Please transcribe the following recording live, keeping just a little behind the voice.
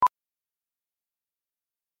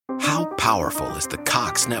How powerful is the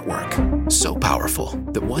Cox network? So powerful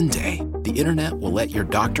that one day, the internet will let your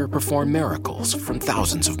doctor perform miracles from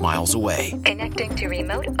thousands of miles away. Connecting to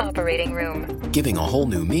remote operating room. Giving a whole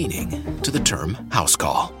new meaning to the term house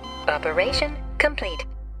call. Operation complete.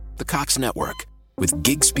 The Cox network. With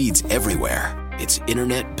gig speeds everywhere, it's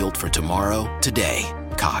internet built for tomorrow, today.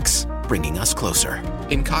 Cox, bringing us closer.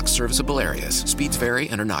 In Cox serviceable areas, speeds vary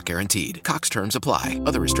and are not guaranteed. Cox terms apply.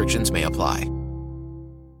 Other restrictions may apply.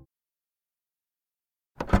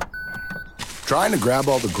 Trying to grab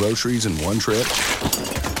all the groceries in one trip?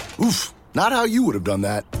 Oof, not how you would have done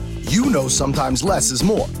that. You know sometimes less is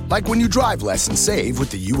more. Like when you drive less and save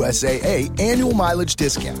with the USAA annual mileage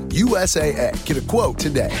discount. USAA. Get a quote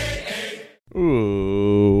today. Ooh,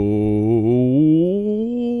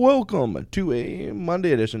 welcome to a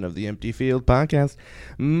Monday edition of the Empty Field Podcast.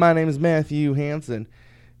 My name is Matthew Hansen.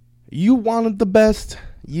 You wanted the best,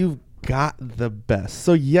 you've got the best.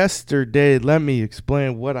 So yesterday, let me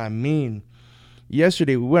explain what I mean.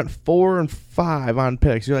 Yesterday, we went 4-5 on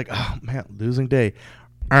picks. You're like, oh man, losing day.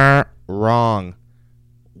 Wrong.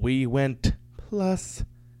 We went plus,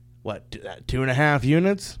 2.5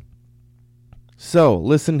 units? So,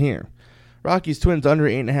 listen here. Rockies Twins under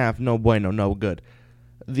 8.5. No bueno, no good.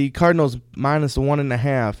 The Cardinals minus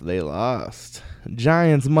 1.5. They lost.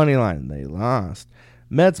 Giants money line. They lost.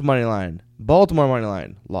 Mets money line. Baltimore money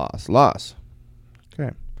line. Loss.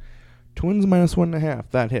 Okay. Twins minus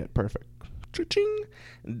 1.5. That hit. Perfect. Cha-ching.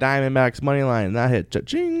 Diamondbacks money line. That hit.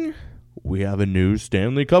 Cha-ching. We have a new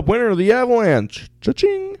Stanley Cup winner, the Avalanche.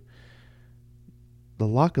 Cha-ching. The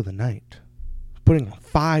lock of the night. Putting a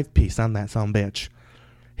 5-piece on that sumbitch.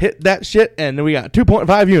 Hit that shit, and then we got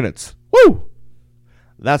 2.5 units. Woo!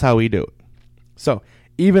 That's how we do it. So,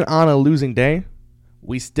 even on a losing day,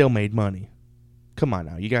 we still made money. Come on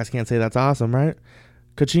now. You guys can't say that's awesome, right?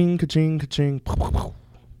 Ka-ching, ka-ching, ka-ching.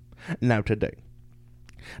 Now today.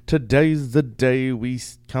 Today's the day we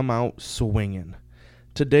come out swinging.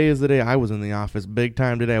 Today is the day I was in the office big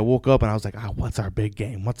time today. I woke up and I was like, what's our big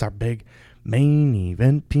game? What's our big main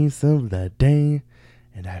event piece of the day?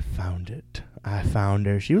 And I found it. I found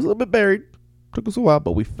her. She was a little bit buried. Took us a while,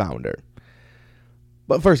 but we found her.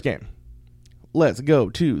 But first game. Let's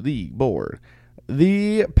go to the board.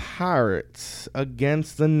 The Pirates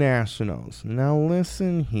against the Nationals. Now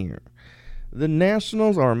listen here. The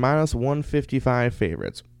Nationals are minus 155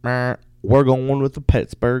 favorites. We're going with the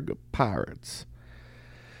Pittsburgh Pirates.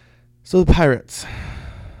 So the Pirates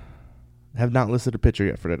have not listed a pitcher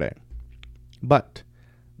yet for today. But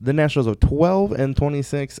the Nationals are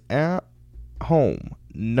 12-26 at home.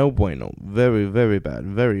 No bueno. Very, very bad.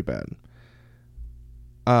 Very bad.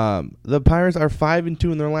 The Pirates are 5-2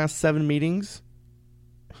 in their last 7 meetings.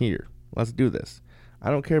 Here, let's do this. I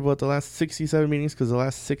don't care about the last 67 meetings because the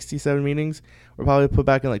last 67 meetings were probably put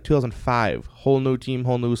back in like 2005. Whole new team,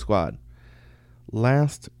 whole new squad.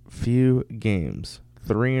 Last few games,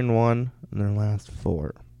 3-1 in their last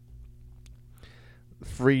 4.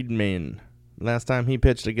 Friedman, last time he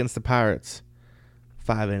pitched against the Pirates,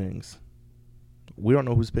 5 innings. We don't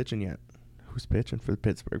know who's pitching yet. Who's pitching for the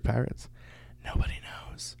Pittsburgh Pirates? Nobody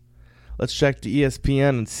knows. Let's check the ESPN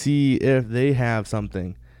and see if they have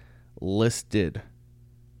something listed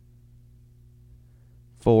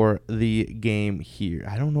for the game here.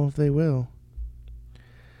 I don't know if they will.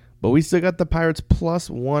 But we still got the Pirates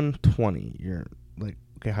plus 120. You're like,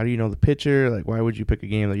 okay, how do you know the pitcher? Like, why would you pick a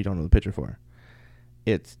game that you don't know the pitcher for?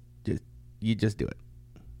 It's just, you just do it.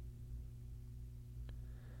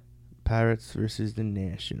 Pirates versus the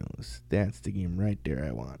Nationals. That's the game right there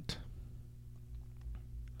I want.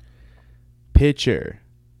 Pitcher,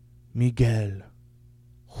 Miguel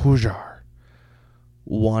Hujar.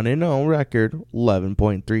 1-0 record,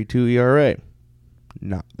 11.32 ERA.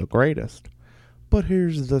 Not the greatest. But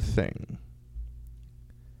here's the thing.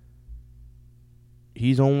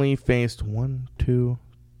 He's only faced 3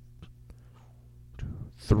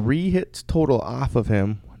 hits total off of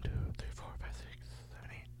him. 1, 2, 3, 4, 5, 6, 7,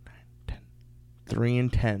 8, 9, 10. 3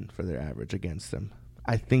 and 10 for their average against him.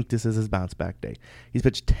 I think this is his bounce back day. He's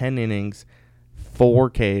pitched 10 innings, 4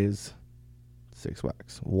 Ks, 6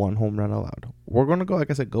 walks, 1 home run allowed. We're going to go, like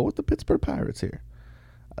I said, go with the Pittsburgh Pirates here.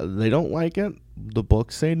 They don't like it. The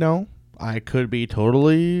books say no. I could be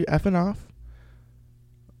totally effing off.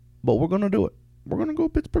 But we're going to do it. We're going to go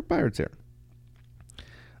Pittsburgh Pirates here.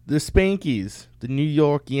 The Spankies, the New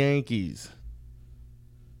York Yankees,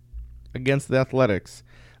 against the Athletics.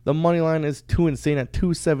 The money line is too insane at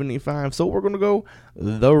 275, so we're going to go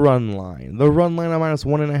the run line. The run line at minus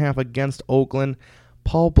 1.5 against Oakland.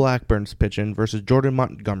 Paul Blackburn's pitching versus Jordan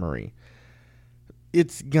Montgomery.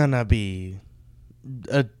 It's going to be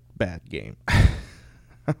a bad game.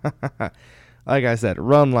 Like I said,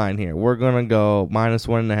 run line here. We're going to go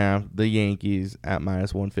 -1.5. The Yankees at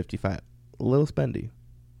 -155. A little spendy,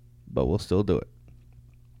 but we'll still do it.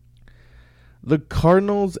 The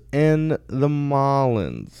Cardinals and the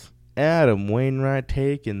Marlins. Adam Wainwright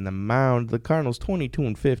taking the mound. The Cardinals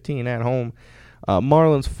 22-15 at home.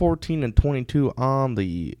 Marlins 14-22 on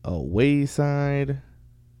the away side.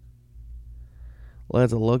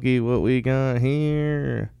 Let's look at what we got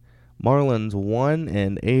here. Marlins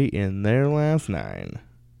 1-8 in their last 9.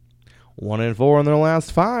 1-4 in their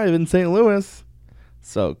last 5 in St. Louis.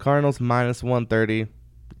 So Cardinals -130.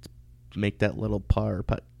 Let's make that little par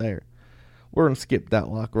putt there. We're going to skip that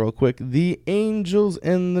lock real quick. The Angels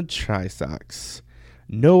and the Tri-Sox.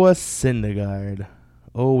 Noah Syndergaard.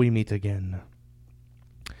 Oh, we meet again.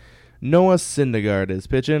 Noah Syndergaard is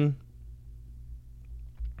pitching.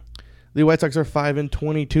 The White Sox are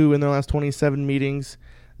 5-22 in their last 27 meetings.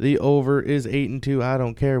 The over is 8-2. I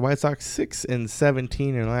don't care. White Sox 6-17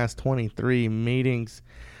 in their last 23 meetings.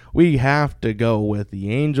 We have to go with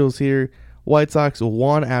the Angels here. White Sox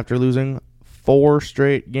won after losing 4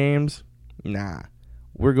 straight games. Nah,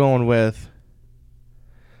 we're going with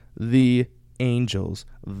the Angels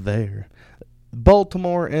there.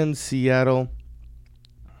 Baltimore and Seattle.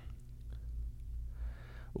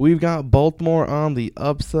 We've got Baltimore on the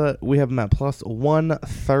upset. We have them at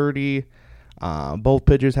 +130. Both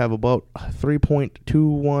pitchers have about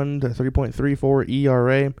 3.21 to 3.34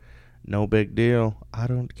 ERA. No big deal. I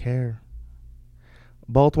don't care.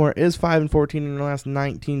 Baltimore is 5-14 in the last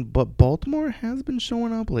 19, but Baltimore has been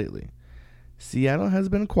showing up lately. Seattle has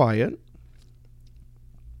been quiet.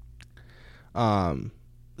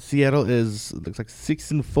 Seattle looks like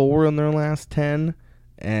 6-4 in their last 10,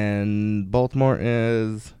 and Baltimore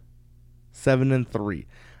is 7-3. I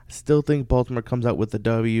still think Baltimore comes out with the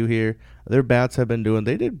W here. Their bats have been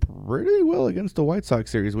they did pretty well against the White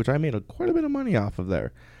Sox series, which I made quite a bit of money off of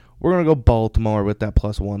there. We're going to go Baltimore with that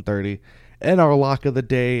 +130. And our lock of the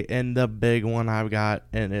day, and the big one I've got,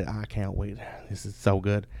 and I can't wait. This is so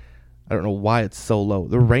good. I don't know why it's so low.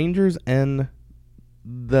 The Rangers and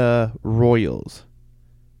the Royals.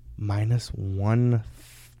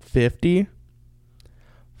 -150.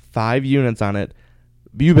 5 units on it.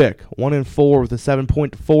 Bubic, 1-4 with a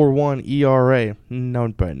 7.41 ERA. No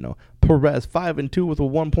bueno. Perez, 5-2 with a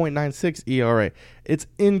 1.96 ERA. It's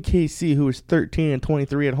in KC, who is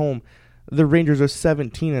 13-23 at home. The Rangers are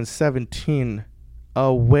 17-17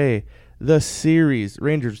 away. The series,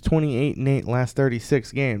 Rangers 28-8 last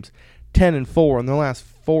 36 games. 10-4 in their last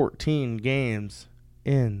 14 games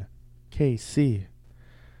in KC.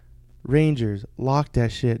 Rangers, lock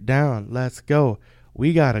that shit down. Let's go.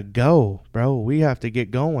 We gotta go, bro. We have to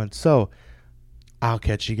get going. So, I'll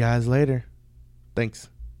catch you guys later. Thanks.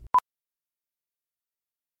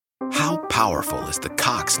 How powerful is the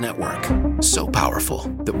Cox Network? So powerful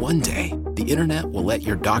that one day, the internet will let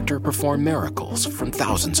your doctor perform miracles from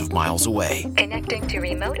thousands of miles away. Connecting to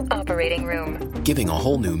remote operating room. Giving a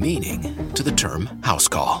whole new meaning to the term house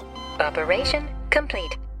call. Operation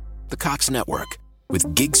complete. The Cox Network.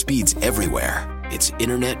 With gig speeds everywhere, it's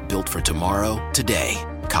internet built for tomorrow, today.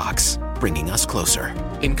 Cox, bringing us closer.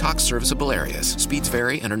 In Cox serviceable areas, speeds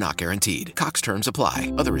vary and are not guaranteed. Cox terms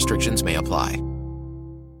apply. Other restrictions may apply.